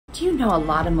Do you know a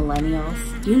lot of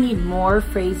millennials? Do you need more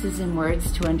phrases and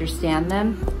words to understand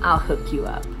them? I'll hook you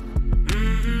up.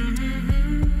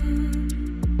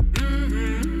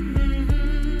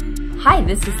 Hi,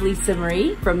 this is Lisa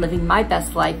Marie from Living My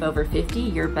Best Life Over 50,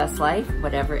 Your Best Life,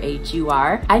 whatever age you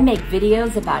are. I make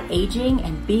videos about aging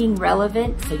and being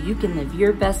relevant so you can live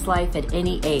your best life at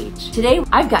any age. Today,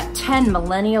 I've got 10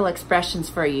 millennial expressions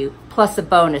for you, plus a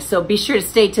bonus, so be sure to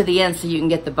stay to the end so you can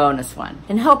get the bonus one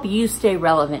and help you stay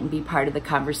relevant and be part of the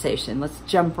conversation. Let's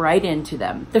jump right into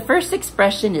them. The first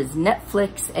expression is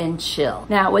Netflix and chill.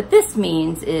 Now, what this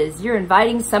means is you're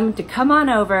inviting someone to come on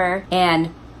over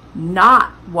and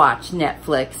not watch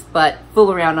Netflix, but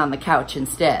fool around on the couch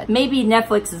instead. Maybe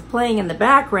Netflix is playing in the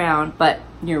background, but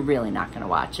you're really not going to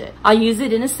watch it. I'll use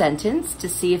it in a sentence to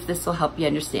see if this will help you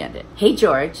understand it. Hey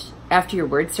George, after your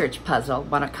word search puzzle,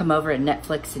 want to come over and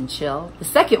Netflix and chill? The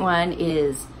second one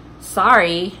is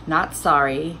sorry, not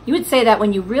sorry. You would say that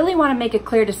when you really want to make it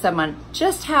clear to someone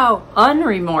just how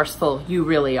unremorseful you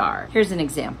really are. Here's an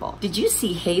example. Did you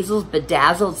see Hazel's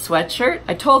bedazzled sweatshirt?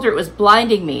 I told her it was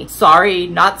blinding me. Sorry,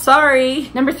 not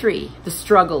sorry. Number 3, the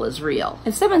struggle is real.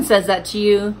 If someone says that to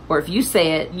you, or if you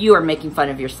say it, you are making fun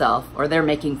of yourself, or they're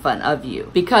making fun of you.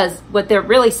 Because what they're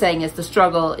really saying is the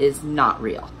struggle is not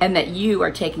real, and that you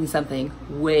are taking something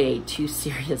way too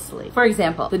seriously. For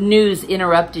example, the news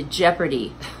interrupted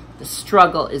Jeopardy! The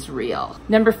struggle is real.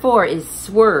 Number 4 is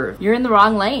swerve. You're in the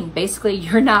wrong lane. Basically,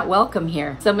 you're not welcome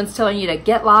here. Someone's telling you to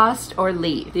get lost or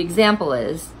leave. The example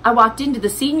is, I walked into the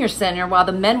senior center while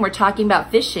the men were talking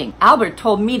about fishing. Albert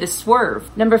told me to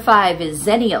swerve. Number 5 is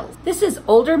zennials. This is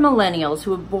older millennials who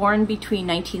were born between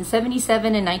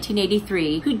 1977 and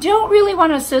 1983 who don't really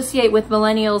want to associate with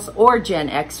millennials or Gen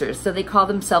Xers, so they call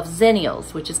themselves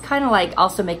zennials, which is kind of like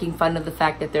also making fun of the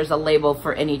fact that there's a label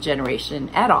for any generation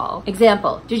at all.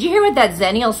 Example, did you hear what that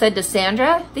zennial said to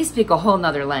Sandra? They speak a whole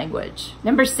nother language.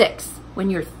 Number 6, when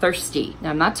you're thirsty. Now,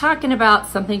 I'm not talking about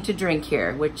something to drink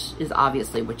here, which is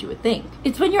obviously what you would think.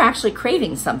 It's when you're actually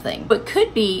craving something, but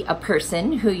could be a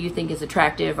person who you think is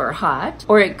attractive or hot,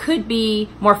 or it could be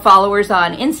more followers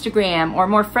on Instagram or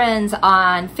more friends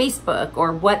on Facebook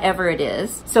or whatever it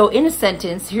is. So in a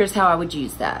sentence, here's how I would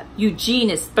use that. Eugene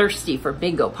is thirsty for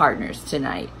bingo partners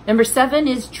tonight. Number 7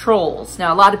 is trolls.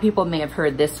 Now, a lot of people may have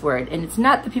heard this word, and it's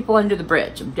not the people under the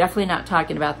bridge. I'm definitely not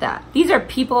talking about that. These are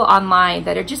people online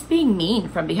that are just being mean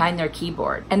from behind their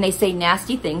keyboard, and they say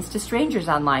nasty things to strangers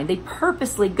online. They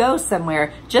purposely go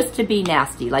somewhere just to be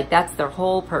nasty, like that's their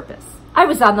whole purpose. I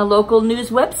was on the local news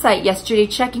website yesterday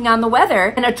checking on the weather,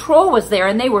 and a troll was there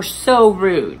and they were so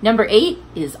rude. Number 8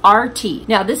 is RT.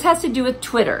 Now, this has to do with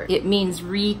Twitter. It means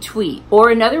retweet. Or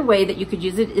another way that you could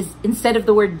use it is instead of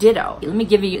the word ditto. Let me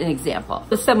give you an example.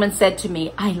 So someone said to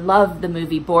me, I love the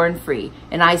movie Born Free,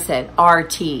 and I said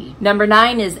RT. Number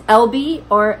 9 is LB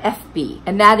or FB,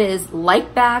 and that is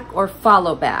like back or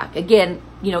follow back. Again,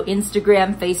 you know,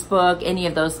 Instagram, Facebook, any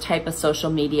of those type of social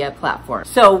media platforms.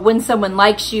 So when someone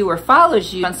likes you or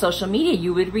follows you on social media,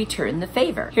 you would return the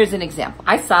favor. Here's an example.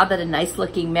 I saw that a nice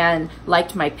looking man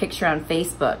liked my picture on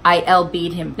Facebook. I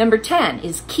LB'd him. Number 10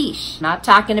 is quiche. Not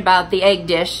talking about the egg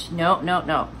dish.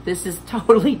 No. This is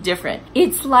totally different.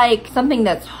 It's like something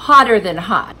that's hotter than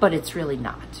hot, but it's really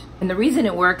not. And the reason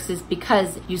it works is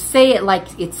because you say it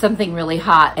like it's something really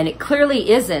hot, and it clearly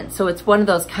isn't, so it's one of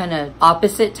those kind of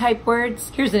opposite type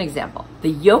words. Here's an example.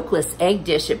 The yolkless egg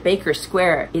dish at Baker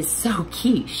Square is so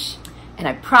quiche. And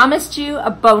I promised you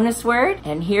a bonus word,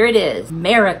 and here it is,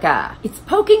 America. It's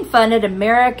poking fun at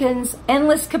Americans'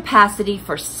 endless capacity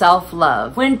for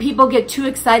self-love. When people get too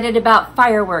excited about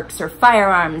fireworks or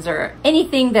firearms or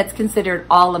anything that's considered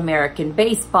all-American,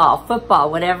 baseball,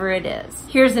 football, whatever it is.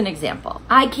 Here's an example.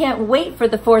 I can't wait for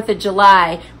the 4th of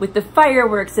July with the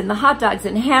fireworks and the hot dogs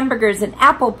and hamburgers and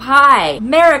apple pie.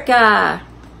 America!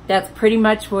 That's pretty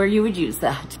much where you would use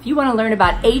that. If you want to learn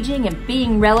about aging and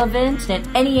being relevant at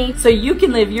any age so you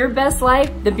can live your best life,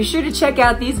 then be sure to check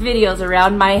out these videos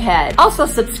around my head. Also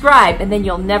subscribe, and then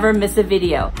you'll never miss a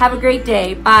video. Have a great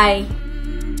day. Bye.